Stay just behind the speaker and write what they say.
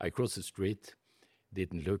I crossed the street,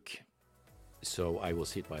 didn't look, so I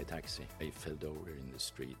was hit by a taxi. I fell over in the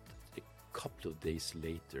street. A couple of days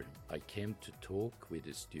later, I came to talk with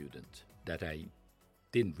a student that I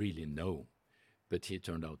didn't really know, but he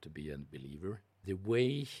turned out to be a believer. The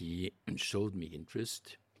way he showed me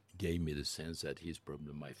interest gave me the sense that he's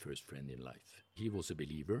probably my first friend in life. He was a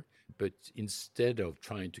believer, but instead of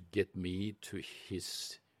trying to get me to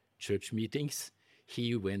his church meetings,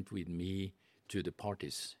 he went with me to the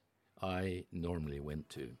parties I normally went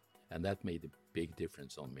to. And that made a big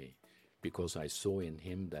difference on me because I saw in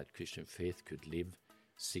him that Christian faith could live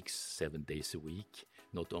 6-7 days a week,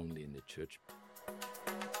 not only in the church.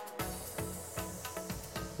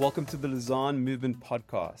 Welcome to the Lausanne Movement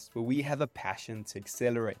Podcast, where we have a passion to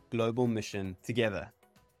accelerate global mission together.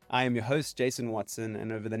 I am your host, Jason Watson,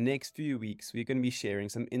 and over the next few weeks, we're going to be sharing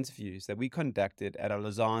some interviews that we conducted at our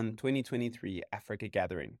Lausanne 2023 Africa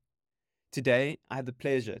Gathering. Today, I have the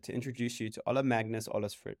pleasure to introduce you to Ole-Magnus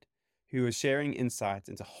Olasfrud, who is sharing insights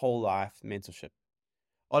into whole life mentorship.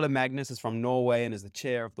 Ole-Magnus is from Norway and is the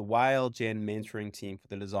chair of the YLGen mentoring team for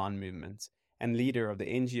the Lausanne movement and leader of the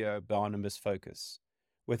NGO Barnabas Focus.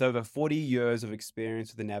 With over 40 years of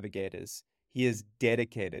experience with the Navigators, he is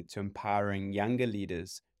dedicated to empowering younger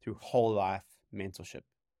leaders through whole life mentorship.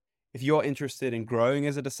 If you're interested in growing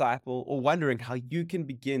as a disciple or wondering how you can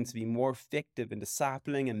begin to be more effective in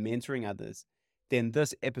discipling and mentoring others, then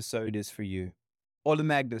this episode is for you.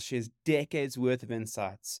 Ole-Magnus shares decades worth of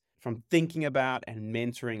insights from thinking about and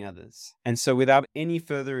mentoring others. And so without any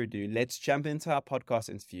further ado, let's jump into our podcast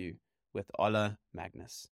interview with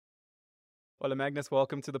Ole-Magnus. Ole-Magnus,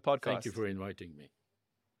 welcome to the podcast. Thank you for inviting me.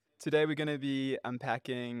 Today we're going to be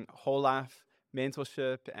unpacking whole life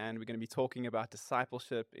mentorship, and we're going to be talking about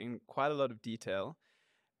discipleship in quite a lot of detail.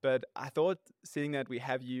 But I thought, seeing that we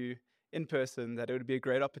have you in person, that it would be a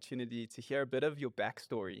great opportunity to hear a bit of your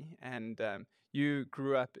backstory. And you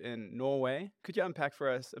grew up in Norway. Could you unpack for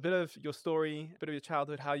us a bit of your story, a bit of your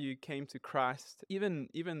childhood, how you came to Christ? Even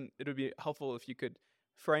it would be helpful if you could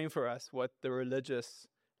frame for us what the religious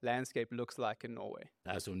landscape looks like in Norway.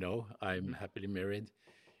 As you know, I'm happily married.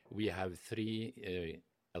 We have 3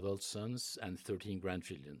 adult sons and 13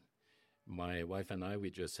 grandchildren. My wife and I, we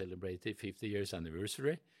just celebrated 50 years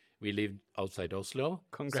anniversary. We lived outside Oslo.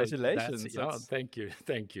 Congratulations. So thank you.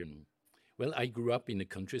 Well, I grew up in the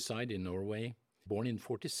countryside in Norway, born in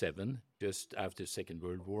 1947, just after the Second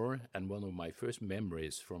World War. And one of my first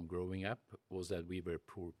memories from growing up was that we were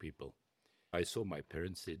poor people. I saw my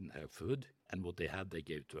parents didn't have food, and what they had, they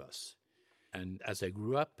gave to us. And as I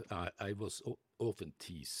grew up, I was often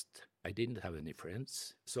teased. I didn't have any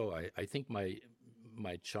friends. So I think my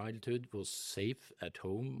childhood was safe at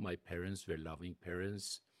home. My parents were loving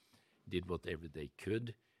parents, did whatever they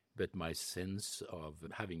could, but my sense of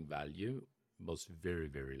having value was very,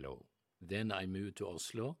 very low. Then I moved to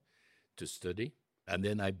Oslo to study, and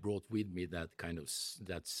then I brought with me that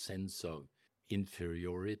that sense of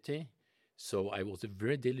inferiority. So I was a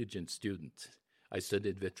very diligent student. I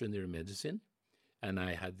studied veterinary medicine, and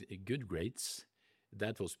I had good grades.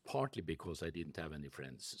 That was partly because I didn't have any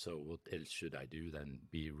friends. So what else should I do than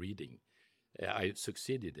be reading? I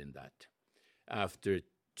succeeded in that. After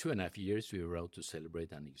 2.5 years, we were out to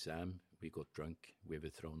celebrate an exam. We got drunk. We were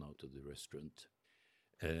thrown out of the restaurant.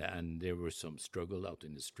 And there was some struggle out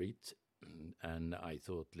in the street. And I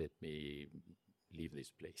thought, let me leave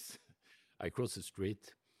this place. I crossed the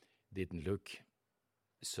street, didn't look,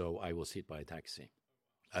 so I was hit by a taxi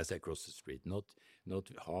as I crossed the street. Not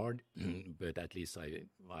hard, but at least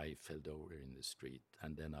I fell over in the street.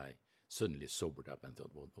 And then I suddenly sobered up and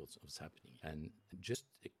thought, what was happening? And just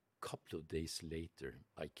a couple of days later,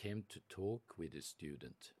 I came to talk with a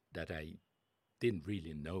student that I didn't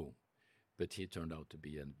really know, but he turned out to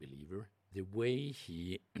be a believer. The way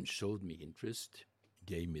he showed me interest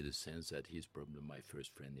gave me the sense that he's probably my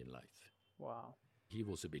first friend in life. Wow. He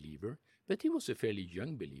was a believer, but he was a fairly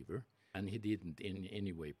young believer, and he didn't in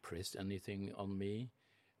any way press anything on me.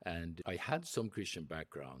 And I had some Christian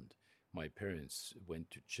background. My parents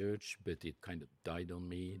went to church, but it kind of died on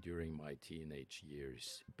me during my teenage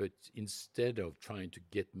years. But instead of trying to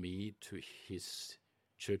get me to his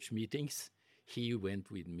church meetings, he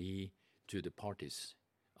went with me to the parties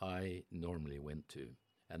I normally went to.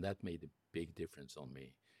 And that made a big difference on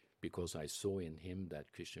me because I saw in him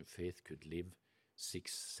that Christian faith could live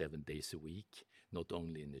 6-7 days a week, not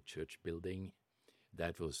only in the church building.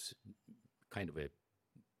 That was kind of a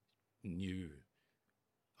new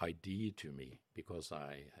idea to me because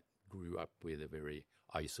I grew up with a very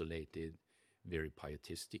isolated, very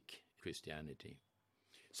pietistic Christianity.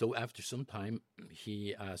 So after some time,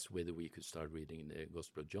 he asked whether we could start reading the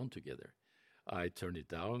Gospel of John together. I turned it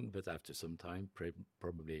down, but after some time,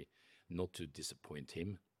 probably not to disappoint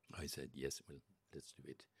him, I said, yes, well, let's do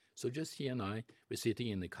it. So just he and I were sitting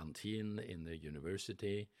in the canteen in the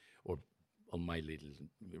university or on my little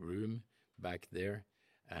room back there.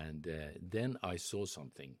 And then I saw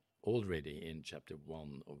something already in chapter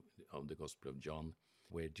 1 of the Gospel of John,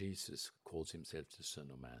 where Jesus calls himself the Son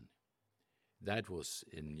of Man. That was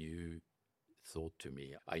a new thought to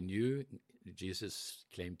me. I knew Jesus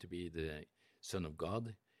claimed to be the Son of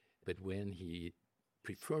God, but when he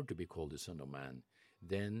preferred to be called the Son of Man,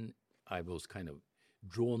 then I was kind of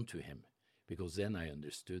drawn to him, because then I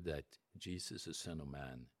understood that Jesus, the Son of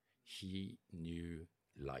Man, he knew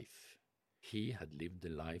life. He had lived the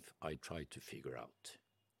life I tried to figure out.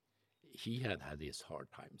 He had had his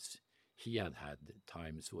hard times. He had had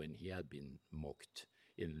times when he had been mocked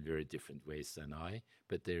in very different ways than I,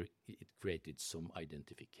 but it created some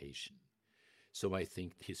identification. So I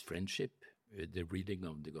think his friendship, the reading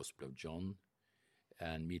of the Gospel of John,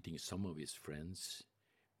 and meeting some of his friends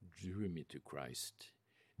drew me to Christ.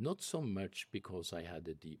 Not so much because I had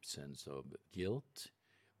a deep sense of guilt,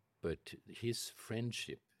 but his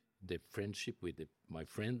friendship, the friendship with my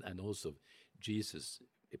friend, and also Jesus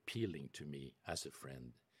appealing to me as a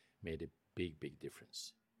friend, made a big, big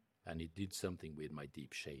difference. And it did something with my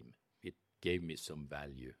deep shame. It gave me some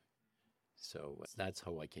value. So that's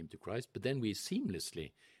how I came to Christ. But then we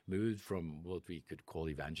seamlessly moved from what we could call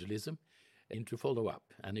evangelism into follow-up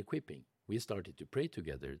and equipping. We started to pray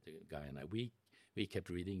together, the guy and I. We kept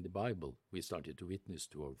reading the Bible. We started to witness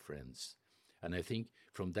to our friends. And I think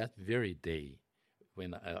from that very day,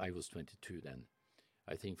 when I was 22 then,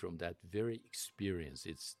 I think from that very experience,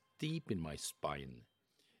 it's deep in my spine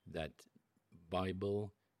that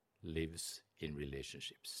Bible lives in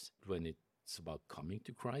relationships. When it's about coming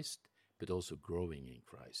to Christ, but also growing in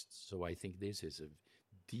Christ. So I think this is a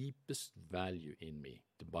deepest value in me.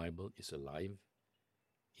 The Bible is alive.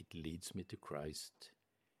 It leads me to Christ,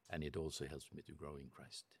 and it also helps me to grow in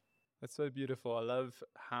Christ. That's so beautiful. I love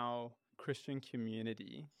how Christian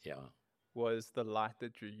community Yeah. was the light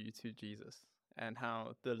that drew you to Jesus, and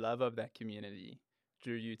how the love of that community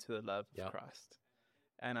drew you to the love of Christ.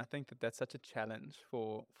 And I think that that's such a challenge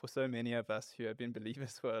for so many of us who have been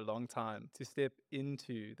believers for a long time, to step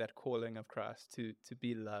into that calling of Christ, to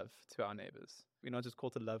be love to our neighbors. We're not just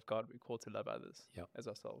called to love God, we're called to love others as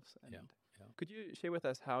ourselves. And could you share with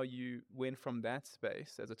us how you went from that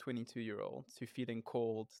space as a 22-year-old to feeling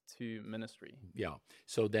called to ministry? Yeah.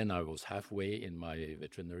 So then I was halfway in my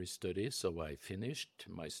veterinary studies, so I finished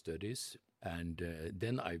my studies, and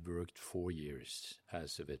then I worked 4 years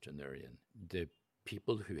as a veterinarian. The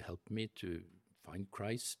people who helped me to find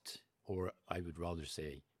Christ, or I would rather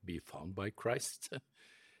say be found by Christ,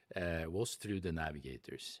 was through the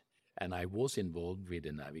navigators. And I was involved with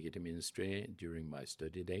the navigator ministry during my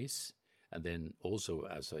study days, and then also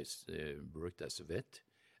as I worked as a vet.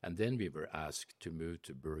 And then we were asked to move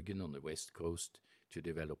to Bergen on the west coast to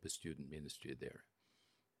develop a student ministry there.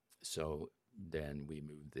 So then we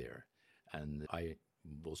moved there. And I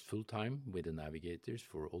was full-time with the navigators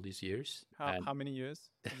for all these years. How many years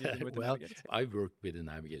have you been with the navigators? I worked with the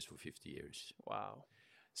navigators for 50 years. Wow.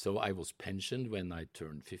 So I was pensioned when I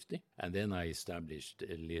turned 50, and then I established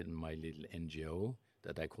my little NGO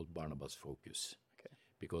that I called Barnabas Focus,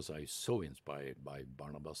 because I was so inspired by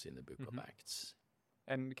Barnabas in the book of Acts.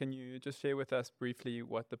 And can you just share with us briefly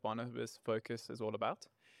what the Barnabas Focus is all about?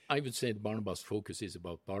 I would say the Barnabas Focus is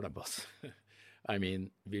about Barnabas. I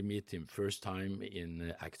mean, we meet him first time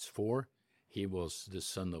in Acts 4. He was the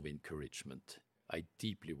son of encouragement. I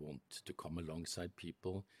deeply want to come alongside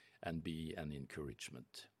people and be an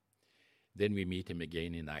encouragement. Then we meet him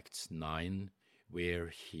again in Acts 9, where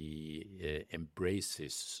he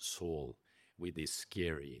embraces Saul with his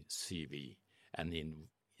scary CV and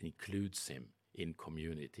includes him in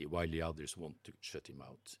community while the others want to shut him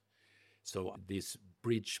out. So this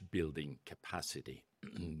bridge-building capacity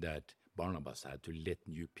that Barnabas had to let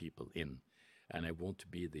new people in, and I want to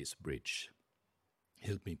be this bridge,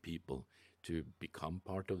 helping people to become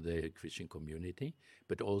part of the Christian community,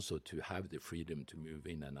 but also to have the freedom to move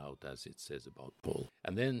in and out, as it says about Paul.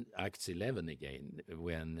 And then Acts 11 again,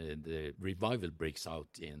 when the revival breaks out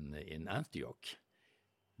in Antioch,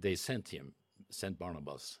 they sent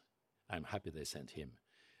Barnabas. I'm happy they sent him.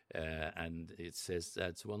 And it says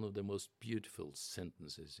that's one of the most beautiful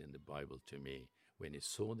sentences in the Bible to me. When he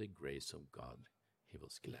saw the grace of God, he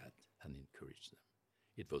was glad and encouraged them.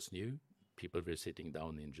 It was new. People were sitting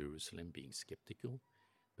down in Jerusalem being skeptical,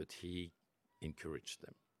 but he encouraged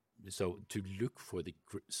them. So to look for the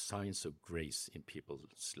signs of grace in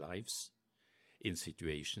people's lives, in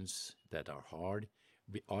situations that are hard,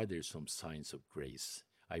 Are there some signs of grace?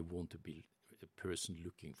 I want to be a person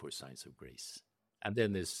looking for signs of grace. And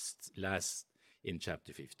then this last, in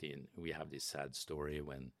chapter 15, we have this sad story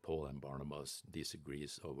when Paul and Barnabas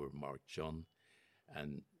disagrees over Mark John,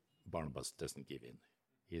 and Barnabas doesn't give in.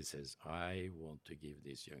 He says, I want to give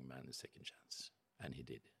this young man a second chance. And he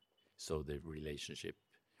did. So the relationship,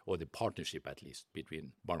 or the partnership at least,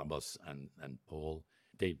 between Barnabas and Paul,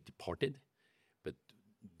 they departed. But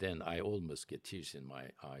then I almost get tears in my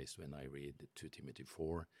eyes when I read 2 Timothy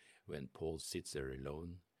 4, when Paul sits there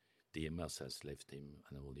alone. Demas has left him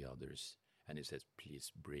and all the others. And he says,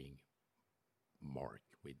 please bring Mark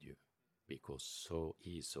with you, because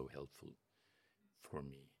he is so helpful for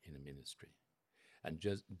me in the ministry. And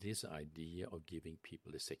just this idea of giving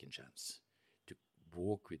people a second chance, to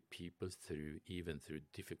walk with people even through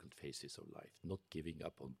difficult phases of life, not giving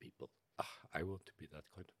up on people. I want to be that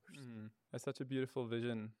kind of person. That's such a beautiful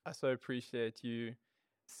vision. I so appreciate you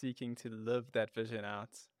seeking to live that vision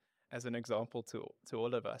out as an example to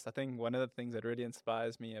all of us. I think one of the things that really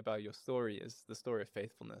inspires me about your story is the story of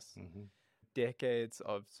faithfulness. Mm-hmm. Decades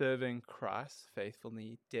of serving Christ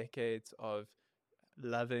faithfully, decades of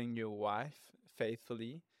loving your wife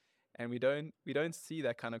faithfully, and we don't see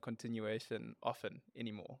that kind of continuation often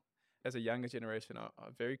anymore. As a younger generation are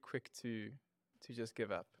very quick to just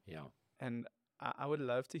give up. Yeah. And I would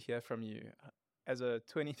love to hear from you. As a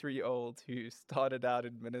 23-year-old who started out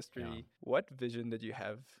in ministry, what vision did you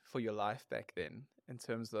have for your life back then in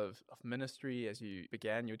terms of ministry as you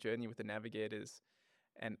began your journey with the Navigators?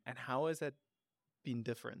 And how has that been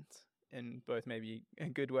different in both maybe a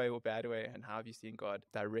good way or bad way? And how have you seen God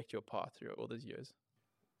direct your path through all those years?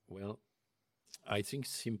 Well, I think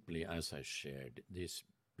simply as I shared, this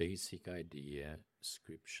basic idea,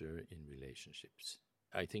 scripture in relationships.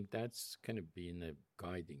 I think that's kind of been a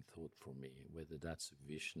guiding thought for me, whether that's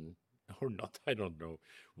vision or not. I don't know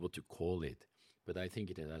what to call it, but I think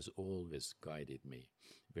it has always guided me.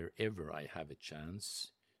 Wherever I have a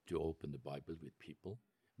chance to open the Bible with people,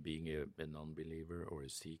 being a non-believer or a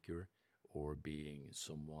seeker, or being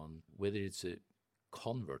someone, whether it's a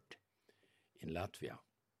convert in Latvia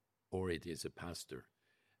or it is a pastor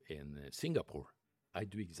in Singapore, I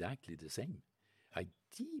do exactly the same. I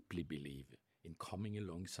deeply believe in coming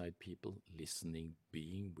alongside people, listening,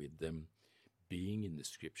 being with them, being in the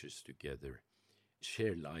scriptures together,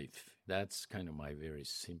 share life. That's kind of my very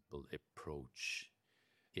simple approach.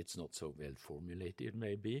 It's not so well formulated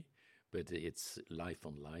maybe, but it's life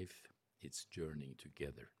on life, it's journeying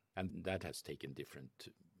together. And that has taken different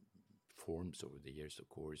forms over the years, of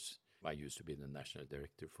course. I used to be the national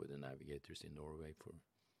director for the Navigators in Norway for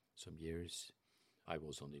some years. I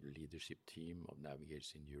was on the leadership team of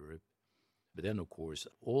Navigators in Europe. But then, of course,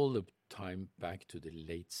 all the time back to the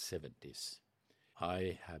late 70s,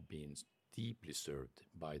 I have been deeply served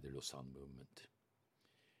by the Lausanne movement.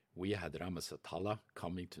 We had Ramesh Atala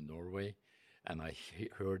coming to Norway, and I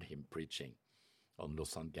heard him preaching on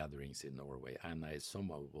Lausanne gatherings in Norway, and I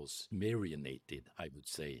somehow was marinated, I would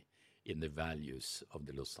say, in the values of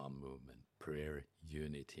the Lausanne movement: prayer,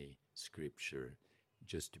 unity, scripture,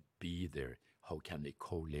 just to be there. How can we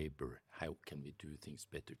co-labor? How can we do things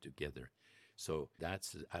better together? So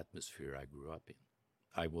that's the atmosphere I grew up in.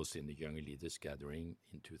 I was in the Young Leaders Gathering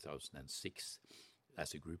in 2006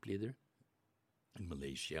 as a group leader in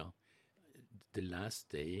Malaysia. The last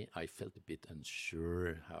day, I felt a bit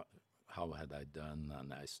unsure. How had I done?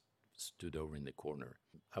 And I stood over in the corner.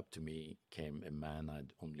 Up to me came a man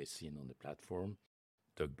I'd only seen on the platform,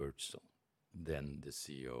 Doug Birchall, then the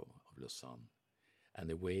CEO of Lausanne. And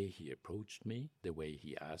the way he approached me, the way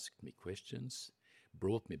he asked me questions,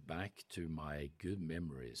 brought me back to my good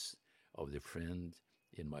memories of the friend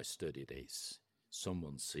in my study days.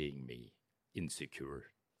 Someone seeing me insecure,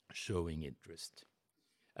 showing interest.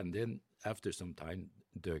 And then after some time,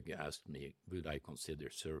 Doug asked me, would I consider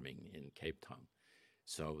serving in Cape Town?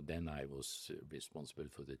 So then I was responsible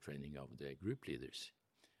for the training of the group leaders.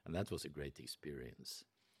 And that was a great experience.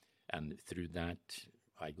 And through that,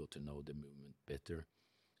 I got to know the movement better.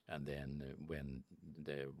 And then when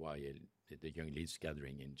the Young Leaders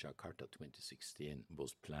Gathering in Jakarta 2016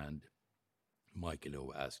 was planned, Michael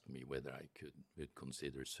O asked me whether I would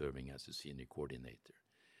consider serving as a senior coordinator.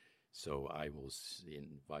 So I was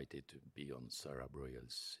invited to be on Sarah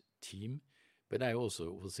Broyle's team, but I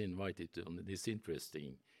also was invited on this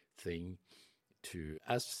interesting thing to,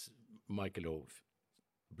 as Michael O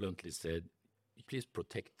bluntly said, please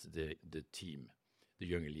protect the team, the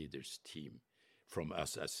Young Leaders team, from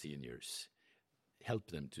us as seniors.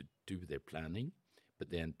 Help them to do their planning, but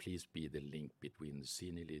then please be the link between the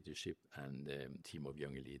senior leadership and the team of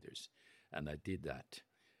younger leaders. And I did that.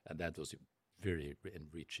 And that was a very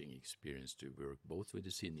enriching experience to work both with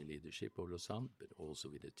the senior leadership of Lausanne, but also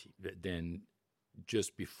with the team. Then,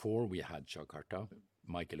 just before we had Jakarta,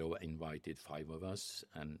 Michael invited 5 of us,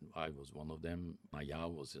 and I was one of them. Maya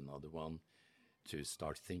was another one, to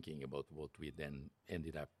start thinking about what we then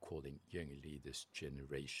ended up calling Young Leaders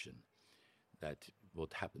Generation. That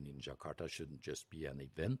what happened in Jakarta shouldn't just be an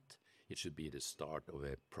event, it should be the start of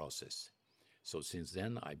a process. So since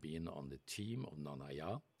then, I've been on the team of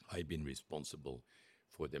Nanaya. I've been responsible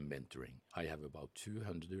for the mentoring. I have about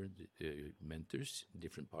 200 mentors in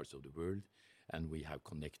different parts of the world, and we have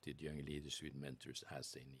connected young leaders with mentors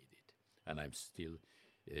as they need it. And I'm still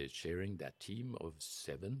sharing that team of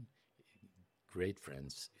 7 great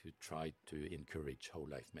friends who try to encourage whole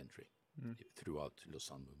life mentoring throughout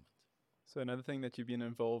Lausanne movement. So another thing that you've been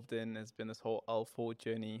involved in has been this whole L4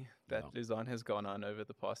 journey that Lausanne has gone on over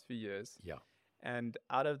the past few years. Yeah. And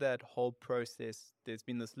out of that whole process, there's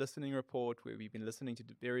been this listening report where we've been listening to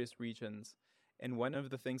various regions. And one of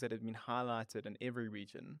the things that has been highlighted in every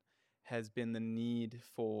region has been the need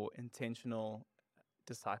for intentional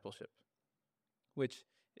discipleship, which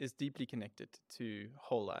is deeply connected to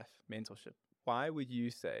whole life mentorship. Why would you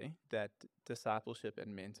say that discipleship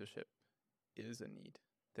and mentorship is a need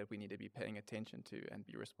that we need to be paying attention to and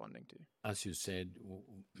be responding to? As you said,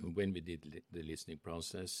 when we did the listening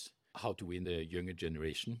process, how to win the younger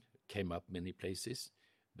generation came up many places,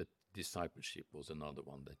 but discipleship was another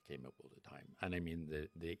one that came up all the time. And I mean,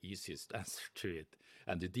 the easiest answer to it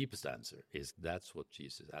and the deepest answer is that's what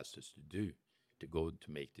Jesus asked us to do, to go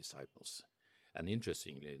to make disciples. And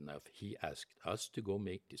interestingly enough, he asked us to go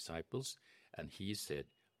make disciples, and he said,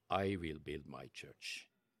 I will build my church.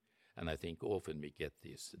 And I think often we get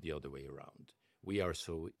this the other way around. We are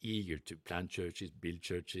so eager to plant churches, build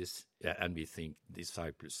churches, and we think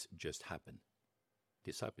disciples just happen.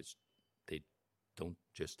 Disciples, they don't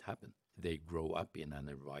just happen. They grow up in an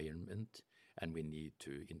environment, and we need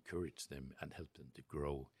to encourage them and help them to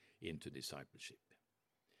grow into discipleship.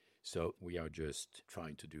 So we are just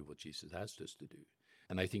trying to do what Jesus asked us to do.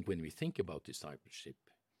 And I think when we think about discipleship,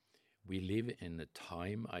 we live in a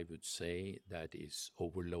time, I would say, that is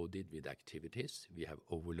overloaded with activities. We have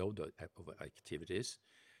overload of activities,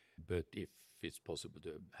 but if it's possible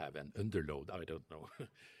to have an underload, I don't know,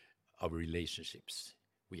 of relationships.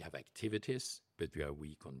 We have activities, but we are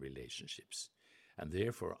weak on relationships. And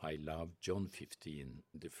therefore, I love John 15,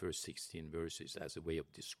 the first 16 verses, as a way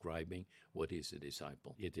of describing what is a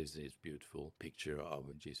disciple. It is this beautiful picture of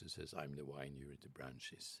when Jesus says, I'm the vine, you're the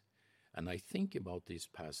branches. And I think about this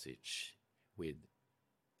passage with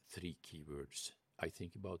 3 keywords. I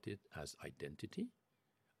think about it as identity,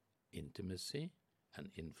 intimacy, and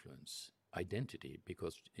influence. Identity,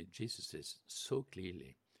 because Jesus says so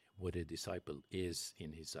clearly what a disciple is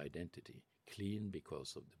in his identity. Clean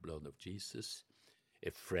because of the blood of Jesus,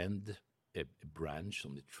 a friend, a branch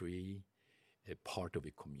on the tree, a part of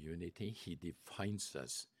a community. He defines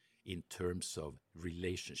us in terms of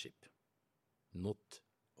relationship, not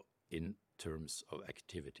in terms of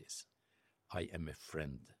activities. I am a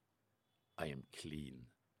friend. I am clean.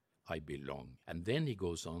 I belong. And then he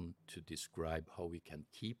goes on to describe how we can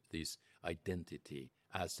keep this identity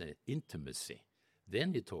as an intimacy.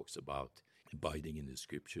 Then he talks about abiding in the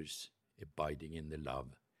scriptures, abiding in the love,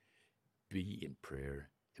 be in prayer,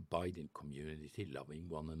 abide in community, loving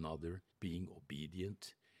one another, being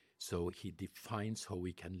obedient. So he defines how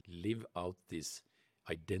we can live out this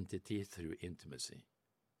identity through intimacy.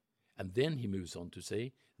 And then he moves on to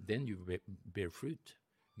say, then you bear fruit,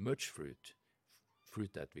 much fruit,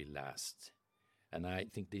 fruit that will last. And I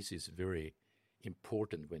think this is very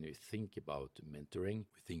important when we think about mentoring,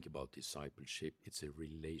 we think about discipleship. It's a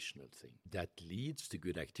relational thing that leads to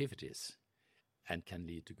good activities and can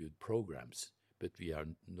lead to good programs. But we are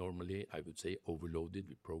normally, I would say, overloaded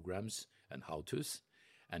with programs and how-tos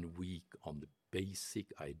and weak on the basic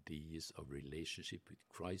ideas of relationship with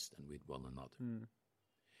Christ and with one another.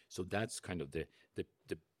 So that's kind of the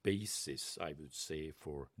basis, I would say,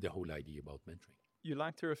 for the whole idea about mentoring. You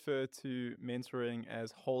like to refer to mentoring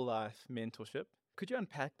as whole life mentorship. Could you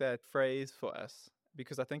unpack that phrase for us?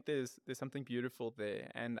 Because I think there's something beautiful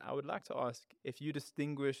there. And I would like to ask if you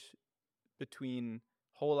distinguish between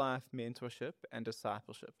whole life mentorship and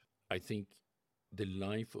discipleship. I think the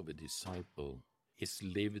life of a disciple is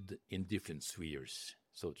lived in different spheres,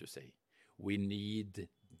 so to say. We need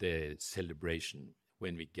the celebration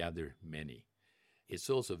when we gather many. It's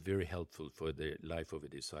also very helpful for the life of a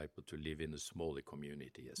disciple to live in a smaller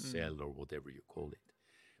community, a cell or whatever you call it.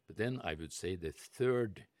 But then I would say the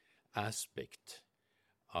third aspect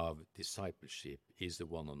of discipleship is the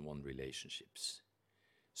one-on-one relationships.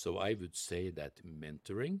 So I would say that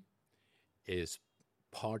mentoring is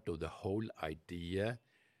part of the whole idea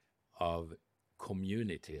of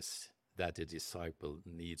communities that a disciple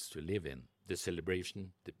needs to live in. The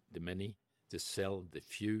celebration, the many, the cell, the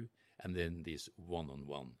few, and then this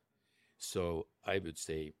one-on-one. So I would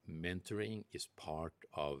say mentoring is part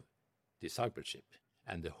of discipleship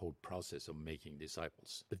and the whole process of making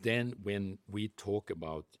disciples. But then when we talk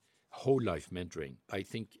about whole life mentoring, I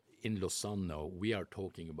think in Lausanne now we are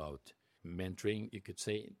talking about mentoring, you could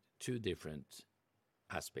say, two different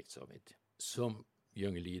aspects of it. Some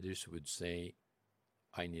young leaders would say,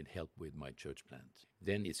 I need help with my church plant.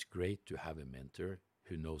 Then it's great to have a mentor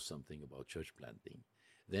who knows something about church planting.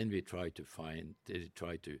 Then we try to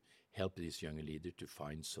help this young leader to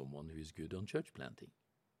find someone who is good on church planting.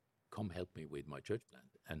 Come help me with my church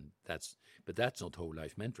plant. But that's not whole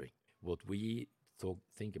life mentoring. What we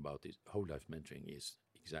think about is whole life mentoring is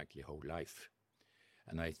exactly whole life.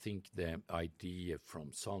 And I think the idea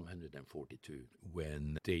from Psalm 142,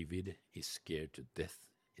 when David is scared to death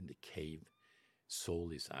in the cave,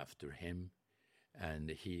 Saul is after him, and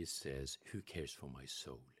he says, who cares for my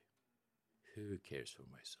soul? Who cares for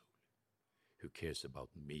my soul? Who cares about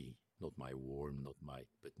me? Not my worm,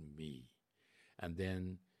 but me. And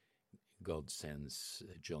then God sends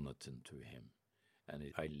Jonathan to him. And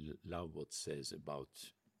I love what says about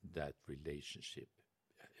that relationship,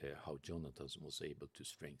 how Jonathan was able to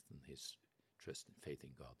strengthen his trust and faith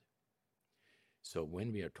in God. So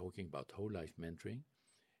when we are talking about whole life mentoring,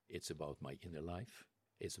 it's about my inner life,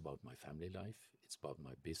 it's about my family life, it's about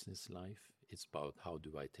my business life, it's about how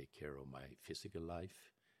do I take care of my physical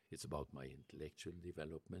life, it's about my intellectual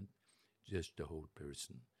development, just the whole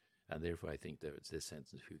person. And therefore I think there's the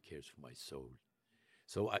sentence, who cares for my soul?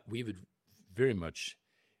 So we would very much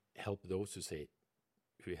help those who say,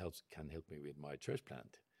 who can help me with my church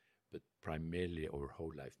plant. But primarily our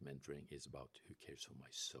whole life mentoring is about who cares for my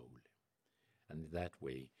soul. And that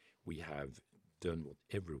way we have done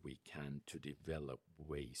whatever we can to develop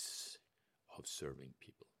ways of serving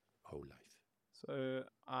people whole life. So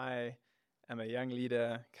I am a young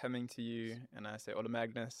leader coming to you and I say,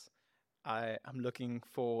 Ole-Magnus, I'm looking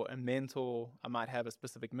for a mentor. I might have a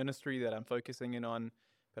specific ministry that I'm focusing in on,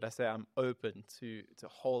 but I say I'm open to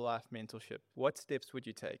whole life mentorship. What steps would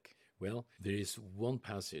you take? Well, there is one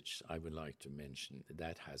passage I would like to mention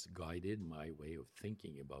that has guided my way of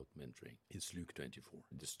thinking about mentoring. It's Luke 24,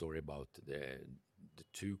 the story about the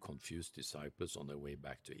two confused disciples on their way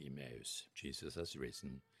back to Emmaus. Jesus has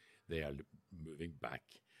risen. They are moving back.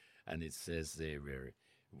 And it says they were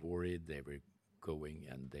worried, they were going,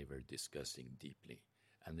 and they were discussing deeply.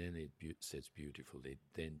 And then it says beautifully,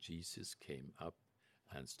 then Jesus came up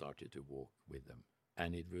and started to walk with them.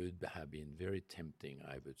 And it would have been very tempting,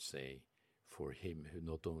 I would say, for him who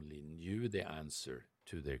not only knew the answer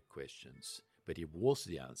to their questions, but he was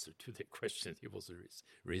the answer to their questions. He was the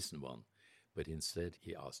risen one. But instead,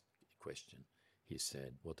 he asked a question. He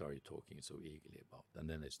said, what are you talking so eagerly about? And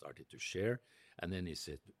then they started to share. And then he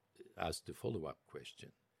asked the follow-up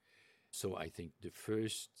question. So I think the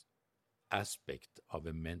first aspect of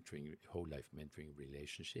a mentoring, whole life mentoring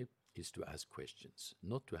relationship is to ask questions,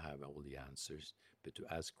 not to have all the answers, but to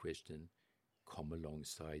ask questions, come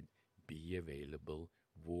alongside, be available,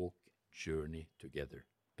 walk, journey together.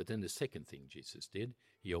 But then the second thing Jesus did,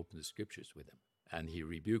 he opened the scriptures with them, and he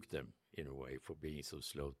rebuked them in a way for being so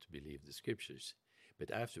slow to believe the scriptures.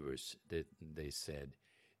 But afterwards, they said,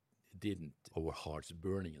 didn't our hearts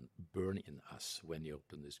burn in us when he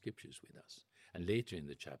opened the scriptures with us? And later in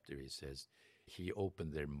the chapter, he says, he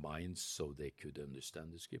opened their minds so they could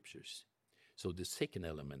understand the scriptures. So the second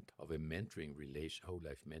element of a mentoring whole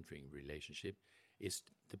life mentoring relationship is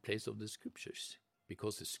the place of the scriptures,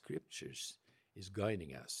 because the scriptures is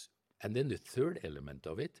guiding us. And then the third element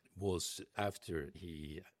of it was after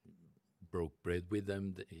he broke bread with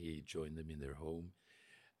them, he joined them in their home,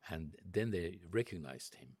 and then they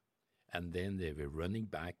recognized him. And then they were running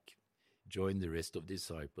back, joined the rest of the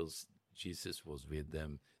disciples. Jesus was with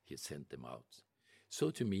them. He sent them out.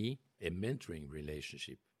 So to me, a mentoring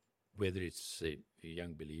relationship, whether it's a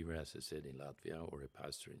young believer, as I said, in Latvia, or a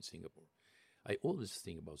pastor in Singapore, I always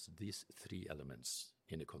think about these three elements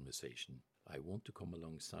in a conversation. I want to come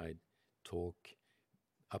alongside, talk,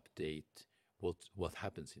 update what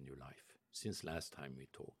happens in your life since last time we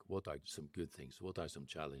talked. What are some good things? What are some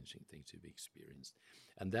challenging things you've experienced?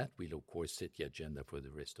 And that will, of course, set the agenda for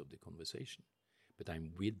the rest of the conversation. But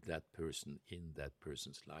I'm with that person in that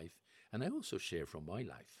person's life, and I also share from my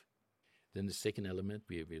life. Then the second element,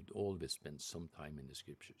 we will always spend some time in the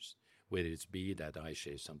scriptures, whether it's be that I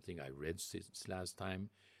share something I read since last time,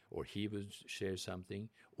 or he will share something,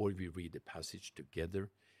 or we read the passage together,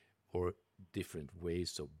 or different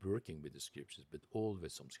ways of working with the scriptures, but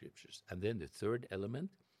always some scriptures. And then the third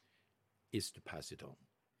element is to pass it on.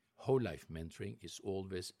 Whole life mentoring is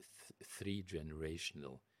always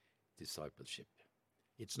three-generational discipleship.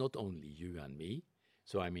 It's not only you and me.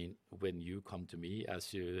 So, I mean, when you come to me,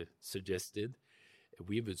 as you suggested,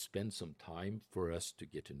 we would spend some time for us to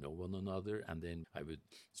get to know one another, and then I would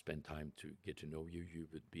spend time to get to know you. You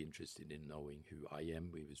would be interested in knowing who I am.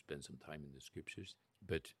 We would spend some time in the scriptures.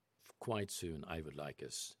 But quite soon, I would like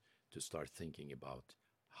us to start thinking about,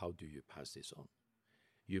 how do you pass this on?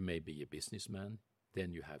 You may be a businessman,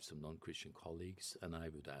 then you have some non-Christian colleagues, and I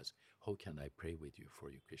would ask, how can I pray with you for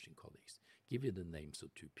your Christian colleagues? Give you the names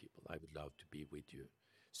of 2 people. I would love to be with you,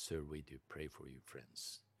 serve with you, pray for your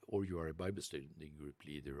friends. Or you are a Bible study group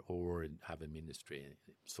leader, or have a ministry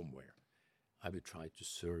somewhere. I would try to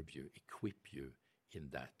serve you, equip you in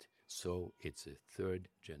that. So it's a third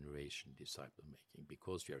generation disciple making,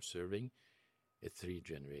 because we are serving a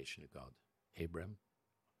 3-generation God: Abraham,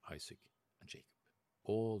 Isaac, and Jacob.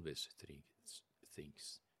 Always 3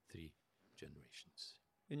 things, 3 generations.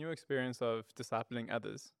 In your experience of discipling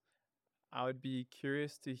others, I would be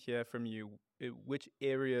curious to hear from you which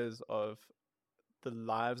areas of the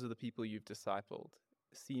lives of the people you've discipled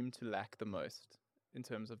seem to lack the most in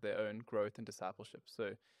terms of their own growth and discipleship.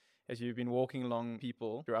 So as you've been walking along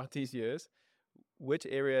people throughout these years, which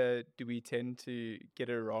area do we tend to get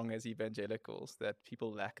it wrong as evangelicals that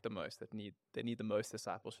people lack the most, that they need the most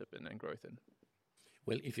discipleship in and growth in?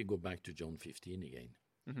 Well, if you go back to John 15 again,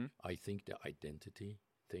 Mm-hmm. I think the identity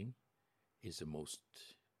thing is the most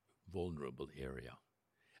vulnerable area.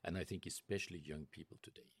 And I think especially young people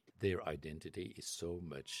today, their identity is so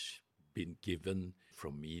much been given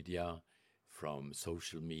from media, from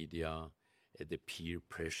social media, the peer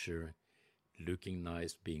pressure, looking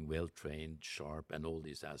nice, being well-trained, sharp, and all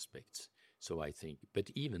these aspects. So I think, but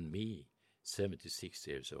even me, 76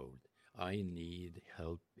 years old, I need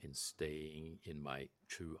help in staying in my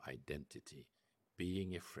true identity,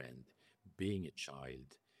 being a friend, being a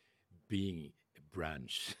child, being a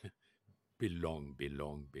branch, belong.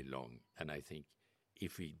 And I think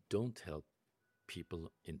if we don't help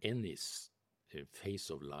people in any phase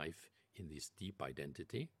of life in this deep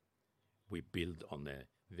identity, we build on a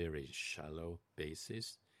very shallow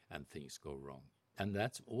basis and things go wrong. And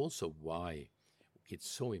that's also why it's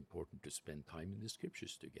so important to spend time in the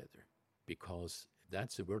scriptures together, because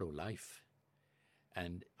that's the word of life.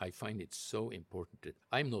 And I find it so important that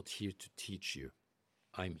I'm not here to teach you.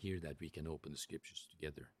 I'm here that we can open the scriptures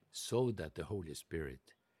together so that the Holy Spirit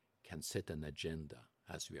can set an agenda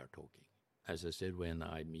as we are talking. As I said, when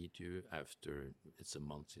I meet you after it's a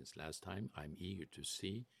month since last time, I'm eager to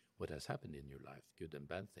see what has happened in your life, good and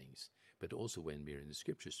bad things. But also when we're in the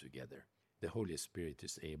scriptures together, the Holy Spirit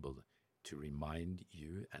is able to remind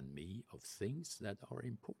you and me of things that are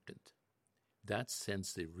important. That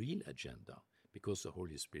sends the real agenda, because the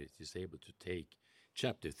Holy Spirit is able to take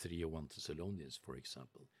chapter 3 of 1 Thessalonians, for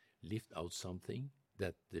example, lift out something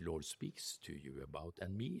that the Lord speaks to you about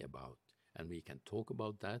and me about, and we can talk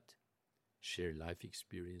about that, share life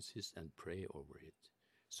experiences, and pray over it,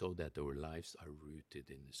 so that our lives are rooted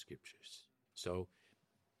in the scriptures. So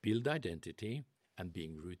build identity and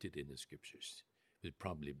being rooted in the scriptures would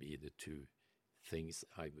probably be the 2 things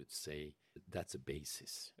I would say that's a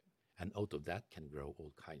basis. And out of that can grow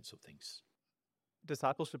all kinds of things.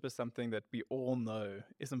 Discipleship is something that we all know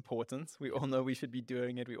is important. We all know we should be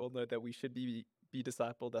doing it. We all know that we should be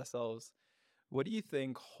discipled ourselves. What do you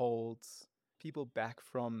think holds people back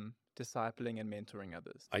from discipling and mentoring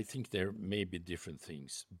others? I think there may be different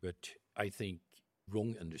things, but I think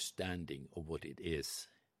wrong understanding of what it is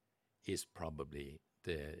probably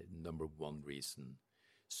the number one reason.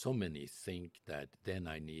 So many think that then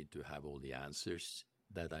I need to have all the answers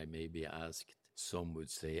that I may be asked. Some would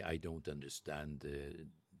say, I don't understand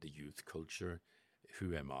the youth culture.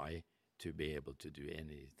 Who am I to be able to do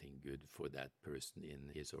anything good for that person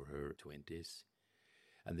in his or her 20s?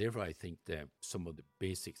 And therefore, I think that some of the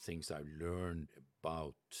basic things I've learned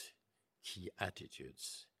about key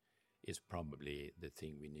attitudes is probably the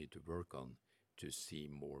thing we need to work on to see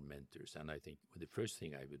more mentors. And I think the first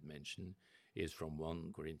thing I would mention is from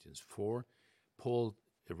 1 Corinthians 4. Paul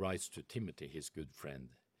writes to Timothy, his good friend,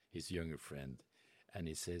 his younger friend, and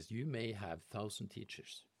he says, you may have 1,000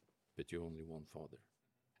 teachers, but you're only one father.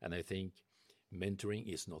 And I think mentoring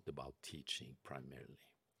is not about teaching primarily.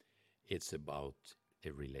 It's about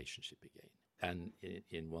a relationship again. And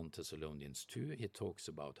in 1 Thessalonians 2, he talks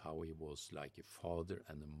about how he was like a father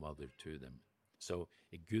and a mother to them. So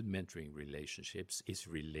a good mentoring relationships is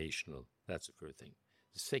relational. That's the first thing.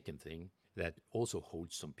 The second thing that also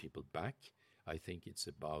holds some people back, I think it's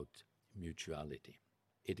about mutuality.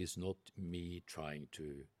 It is not me trying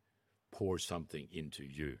to pour something into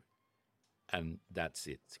you, and that's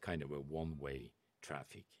it, kind of a one-way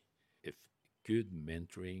traffic. If good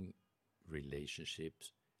mentoring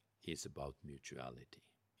relationships is about mutuality.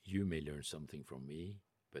 You may learn something from me,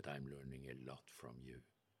 but I'm learning a lot from you.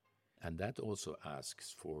 And that also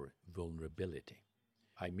asks for vulnerability.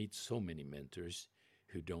 I meet so many mentors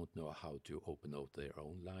who don't know how to open up their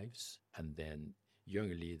own lives, and then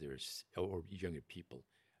younger leaders or younger people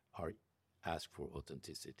are asked for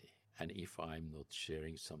authenticity. And if I'm not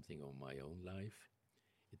sharing something of my own life,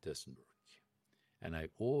 it doesn't work. And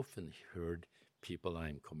I've often heard people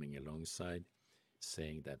I'm coming alongside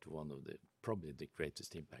saying that one of the probably the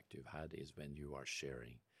greatest impact you've had is when you are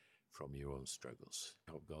sharing from your own struggles,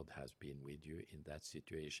 how God has been with you in that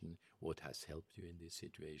situation, what has helped you in this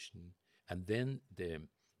situation. And then the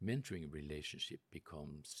mentoring relationship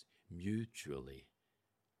becomes mutually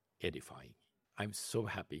edifying. I'm so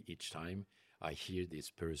happy each time I hear this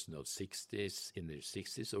person of 60s, in their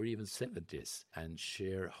 60s or even 70s, and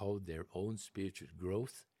share how their own spiritual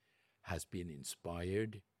growth has been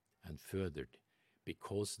inspired and furthered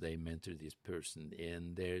because they mentored this person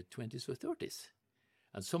in their 20s or 30s.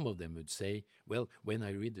 And some of them would say, well, when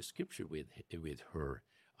I read the scripture with her,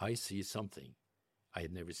 I see something I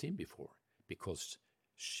had never seen before, because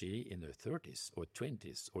she in her 30s or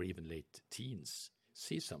 20s or even late teens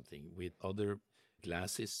sees something with other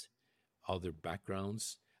glasses, other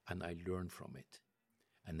backgrounds, and I learn from it.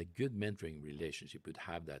 And a good mentoring relationship would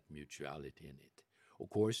have that mutuality in it. Of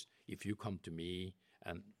course, if you come to me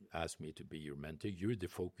and ask me to be your mentor, you're the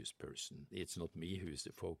focus person. It's not me who is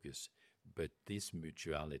the focus, but this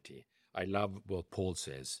mutuality. I love what Paul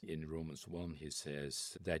says in Romans 1. He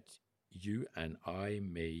says that you and I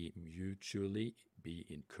may mutually be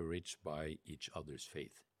encouraged by each other's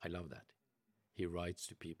faith. I love that. He writes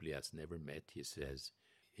to people he has never met. He says,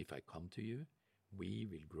 if I come to you, we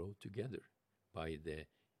will grow together by the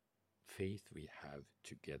faith we have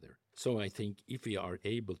together. So I think if we are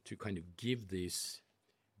able to kind of give these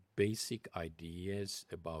basic ideas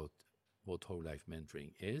about what whole life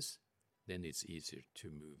mentoring is, then it's easier to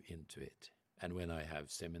move into it. And when I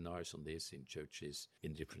have seminars on this in churches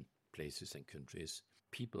in different places and countries,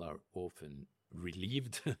 people are often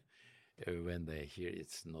relieved when they hear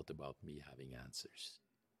it's not about me having answers.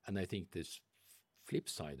 And I think this flip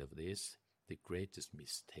side of this, the greatest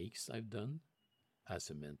mistakes I've done as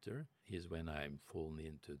a mentor is when I'm fallen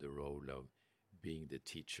into the role of being the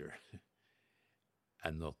teacher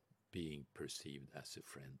and not being perceived as a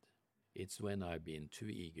friend. It's when I've been too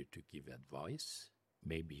eager to give advice.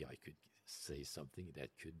 Maybe I could say something that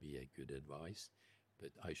could be a good advice,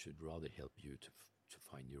 but I should rather help you to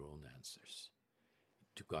find your own answers,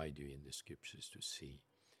 to guide you in the scriptures to see.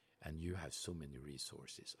 And you have so many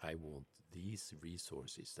resources. I want these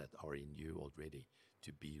resources that are in you already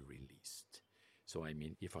to be released. So, I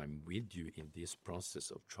mean, if I'm with you in this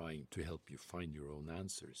process of trying to help you find your own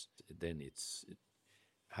answers, then it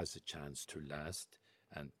has a chance to last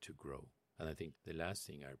and to grow. And I think the last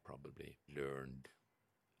thing I probably learned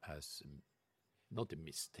as not a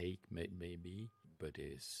mistake maybe, but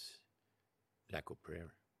is lack of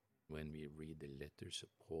prayer. When we read the letters of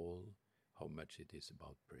Paul, how much it is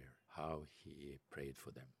about prayer, how he prayed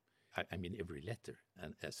for them. I mean, every letter.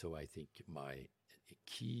 And so I think my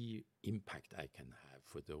key impact I can have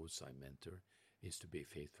for those I mentor is to be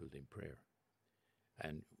faithful in prayer.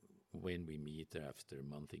 And when we meet after a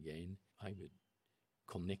month again, I would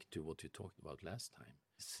connect to what you talked about last time.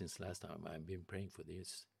 Since last time, I've been praying for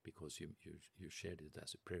this because you shared it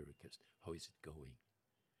as a prayer request. How is it going?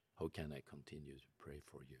 How can I continue to pray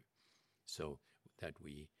for you? So that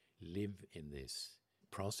we live in this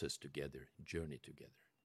process together, journey together.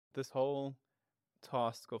 This whole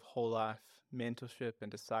task of whole life mentorship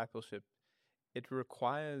and discipleship, it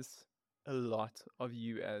requires a lot of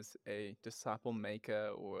you as a disciple maker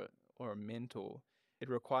or a mentor. It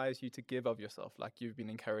requires you to give of yourself, like you've been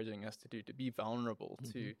encouraging us to do, to be vulnerable,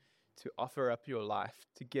 to offer up your life,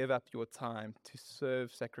 to give up your time, to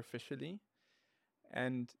serve sacrificially.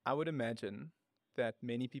 And I would imagine that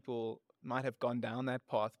many people might have gone down that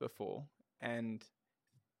path before, and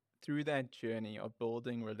through that journey of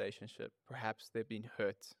building relationship, perhaps they've been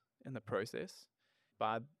hurt in the process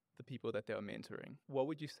by the people that they are mentoring. What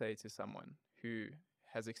would you say to someone who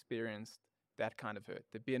has experienced that kind of hurt?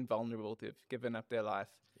 They've been vulnerable, they've given up their life,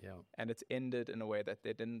 and it's ended in a way that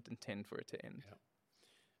they didn't intend for it to end.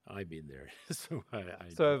 Yeah. I've been there. So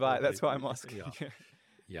have I. That's why I'm asking.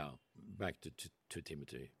 Yeah. Back to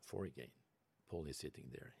Timothy 4 again. Paul is sitting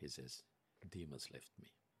there. He says, demons left me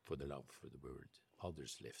for the love for the word.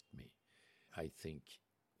 Others left me. I think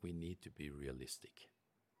we need to be realistic.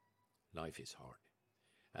 Life is hard.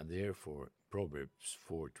 And therefore, Proverbs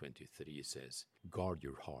 4:23 says, guard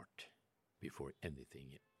your heart before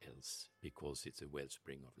anything else, because it's a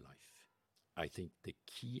wellspring of life. I think the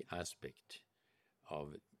key aspect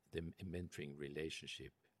of the mentoring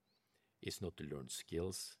relationship is not to learn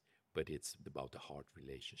skills, but it's about the heart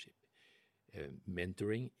relationship.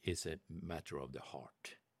 Mentoring is a matter of the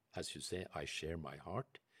heart. As you say, I share my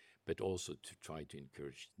heart, but also to try to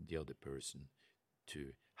encourage the other person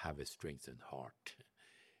to have a strengthened heart,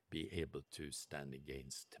 be able to stand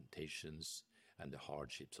against temptations and the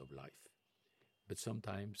hardships of life. But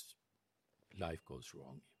sometimes life goes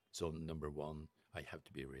wrong. So number one, I have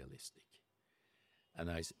to be realistic. And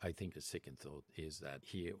I think the second thought is that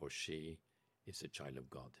he or she is a child of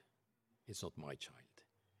God. It's not my child.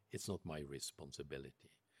 It's not my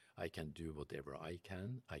responsibility. I can do whatever I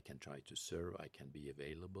can. I can try to serve. I can be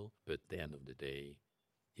available. But at the end of the day,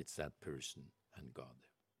 it's that person and God.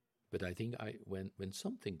 But I think when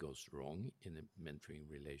something goes wrong in a mentoring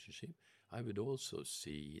relationship, I would also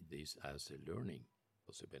see this as a learning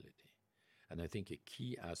possibility. And I think a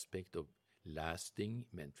key aspect of lasting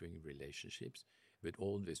mentoring relationships would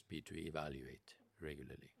always be to evaluate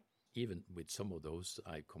regularly. Even with some of those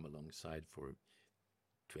I come alongside for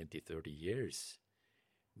 20, 30 years,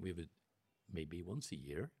 we would maybe once a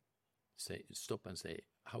year stop and say,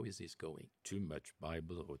 how is this going? Too much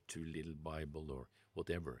Bible or too little Bible or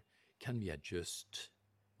whatever. Can we adjust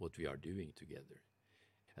what we are doing together?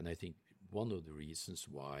 And I think one of the reasons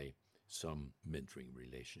why some mentoring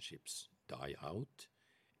relationships die out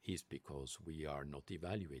is because we are not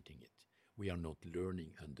evaluating it. We are not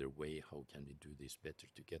learning underway how can we do this better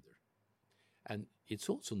together. And it's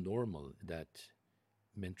also normal that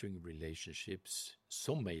mentoring relationships,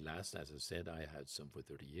 some may last, as I said, I had some for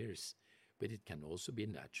 30 years, but it can also be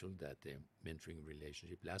natural that the mentoring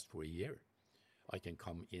relationship lasts for a year. I can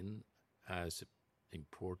come in as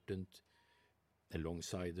important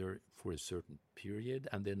alongsider for a certain period,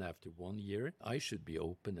 and then after 1 year, I should be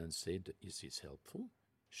open and say, is this helpful?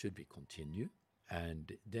 Should we continue?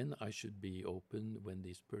 And then I should be open when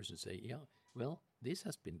this person say, yeah, well, this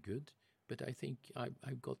has been good, but I think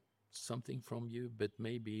I've got something from you, but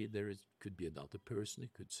maybe could be another person who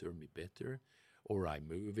could serve me better, or I'm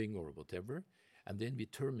moving or whatever. And then we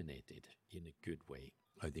terminate it in a good way.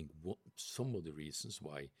 I think some of the reasons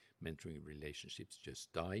why mentoring relationships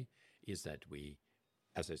just die is that we,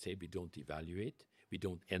 as I say, we don't evaluate, we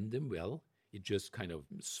don't end them well. It just kind of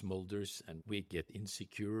smolders and we get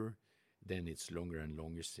insecure. Then it's longer and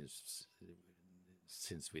longer since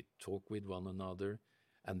we talk with one another,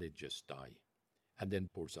 and they just die. And then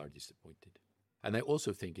both are disappointed. And I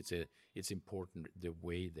also think it's important the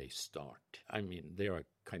way they start. I mean, there are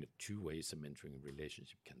kind of two ways a mentoring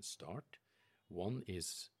relationship can start. One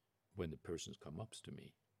is when the person comes up to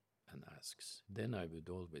me and asks. Then I would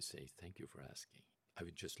always say, thank you for asking. I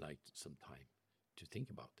would just like some time to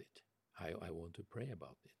think about it. I want to pray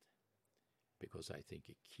about it. Because I think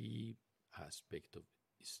a key aspect of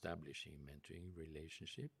establishing a mentoring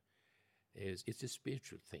relationship is it's a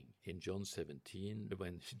spiritual thing. In John 17,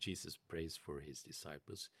 when Jesus prays for his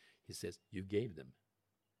disciples, he says, you gave them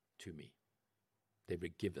to me. They were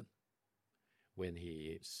given. When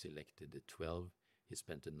he selected the 12, he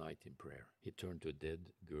spent a night in prayer. He turned to a dead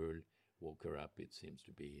girl, woke her up. It seems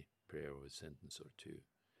to be prayer of a sentence or two.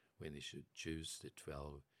 When he should choose the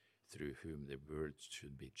 12 through whom the world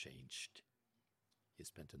should be changed, he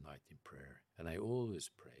spent a night in prayer. And I always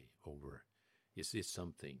pray over, is this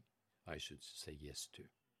something I should say yes to?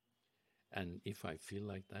 And if I feel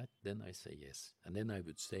like that, then I say yes. And then I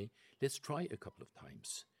would say, let's try a couple of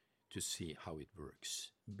times to see how it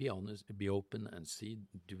works. Be honest, be open and see,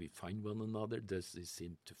 do we find one another? Does this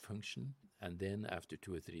seem to function? And then after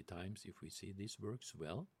 2 or 3 times, if we see this works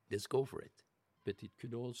well, let's go for it. But it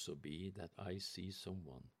could also be that I see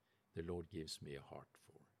someone the Lord gives me a heart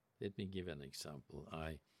for. Let me give an example.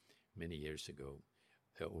 Many years ago,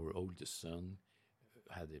 our oldest son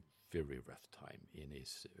had a very rough time in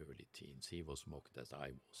his early teens. He was mocked as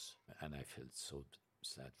I was, and I felt so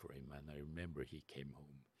sad for him. And I remember he came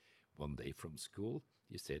home one day from school.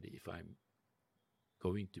 He said, if I'm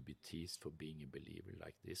going to be teased for being a believer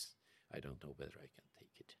like this, I don't know whether I can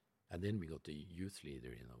take it. And then we got a youth leader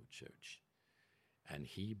in our church, and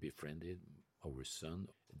he befriended our son.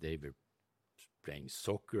 They were playing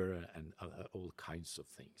soccer and all kinds of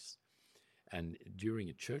things. And during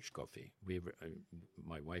a church coffee,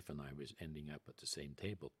 my wife and I was ending up at the same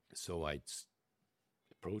table. So I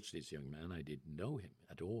approached this young man. I didn't know him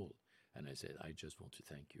at all. And I said, I just want to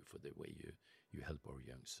thank you for the way you help our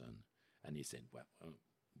young son. And he said, well,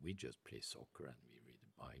 we just play soccer and we read the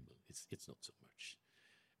Bible. It's not so much.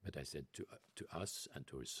 But I said, to us and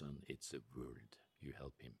to our son, it's a world. You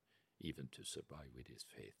help him even to survive with his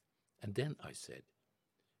faith. And then I said,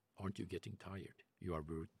 aren't you getting tired? You are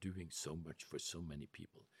doing so much for so many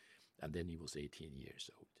people. And then he was 18 years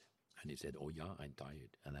old. And he said, oh yeah, I'm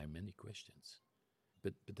tired and I have many questions.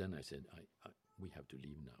 But then I said, we have to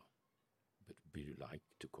leave now. But would you like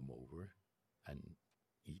to come over and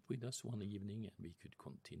eat with us one evening and we could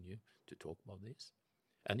continue to talk about this?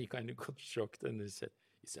 And he kind of got shocked and he said,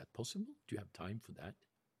 is that possible? Do you have time for that?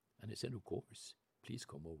 And I said, of course, please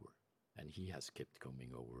come over. And he has kept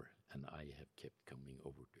coming over and I have kept coming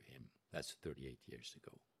over to him. That's 38 years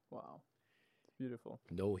ago. Wow. It's beautiful.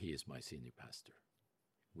 No, he is my senior pastor.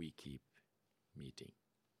 We keep meeting,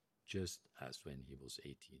 just as when he was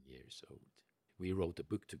 18 years old. We wrote a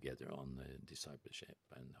book together on discipleship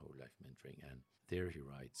and whole life mentoring, and there he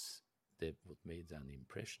writes that what made an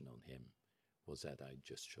impression on him was that I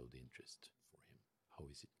just showed interest for him. How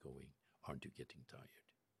is it going? Aren't you getting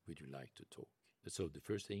tired? Would you like to talk? So the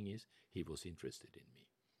first thing is he was interested in me.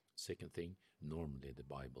 Second thing, normally the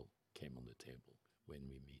Bible came on the table when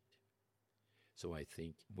we meet. So I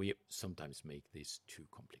think we sometimes make this too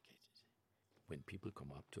complicated. When people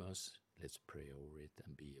come up to us, let's pray over it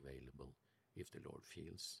and be available if the Lord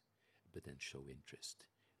feels, but then show interest.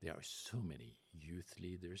 There are so many youth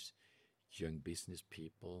leaders, young business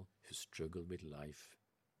people who struggle with life,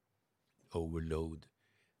 overload,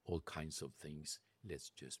 all kinds of things. Let's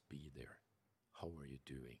just be there. How are you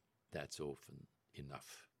doing? That's often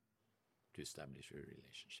enough to establish a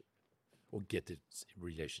relationship or get the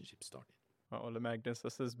relationship started. Well, Ole-Magnus,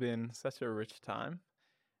 this has been such a rich time.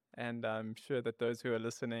 And I'm sure that those who are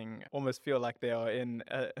listening almost feel like they are in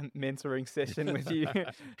a mentoring session with you.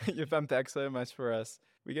 You've unpacked so much for us.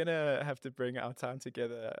 We're going to have to bring our time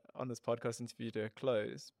together on this podcast interview to a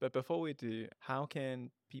close. But before we do, how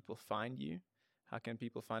can people find you? How can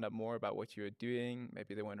people find out more about what you're doing?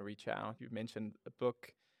 Maybe they want to reach out. You've mentioned a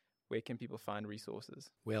book. Where can people find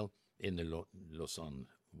resources? Well, in the Lausanne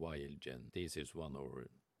YLGen, this is one of our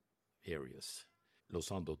areas.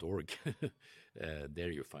 Lausanne.org,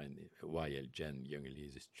 there you find YLGen, Young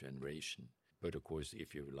Leaders Generation. But of course,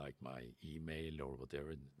 if you like my email or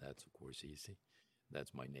whatever, that's of course easy.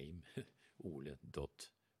 That's my name,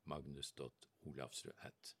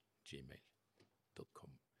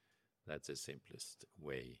 ole.magnus.olasfrud@gmail.com. That's the simplest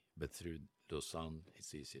way. But through Lausanne,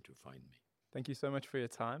 it's easier to find me. Thank you so much for your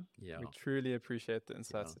time. Yeah. We truly appreciate the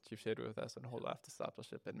insights that you've shared with us on whole life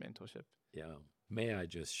discipleship and mentorship. Yeah. May I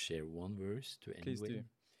just share one verse to end Please with? do.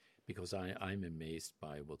 Because I'm amazed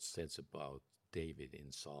by what says about David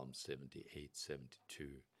in Psalm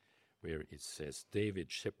 78:72, where it says,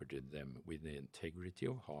 David shepherded them with the integrity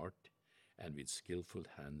of heart, and with skillful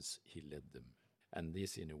hands he led them. And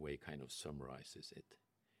this, in a way, kind of summarizes it.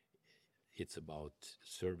 It's about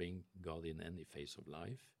serving God in any phase of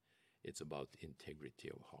life. It's about integrity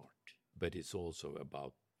of heart. But it's also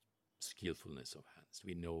about skillfulness of hands.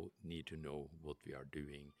 We need to know what we are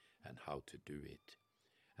doing and how to do it.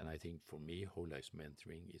 And I think for me, whole life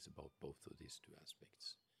mentoring is about both of these two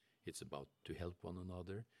aspects. It's about to help one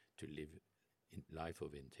another to live in life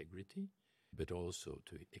of integrity, but also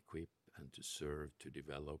to equip and to serve, to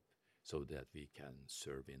develop, so that we can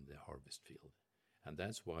serve in the harvest field. And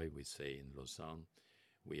that's why we say in Lausanne,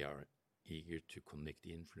 we are eager to connect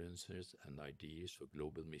influencers and ideas for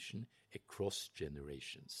global mission across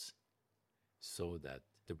generations, so that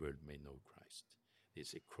the world may know Christ.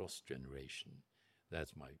 It's across generation.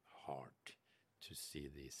 That's my heart, to see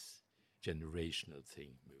this generational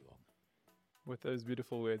thing move on. With those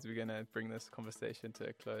beautiful words, we're going to bring this conversation to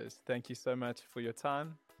a close. Thank you so much for your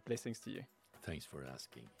time. Blessings to you. Thanks for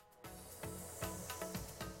asking.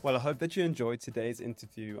 Well, I hope that you enjoyed today's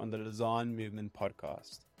interview on the Lausanne Movement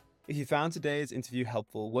podcast. If you found today's interview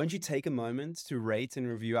helpful, won't you take a moment to rate and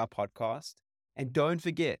review our podcast? And don't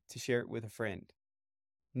forget to share it with a friend.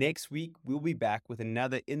 Next week, we'll be back with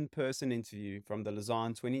another in-person interview from the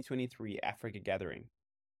Lausanne 2023 Africa Gathering.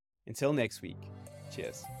 Until next week,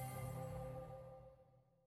 cheers.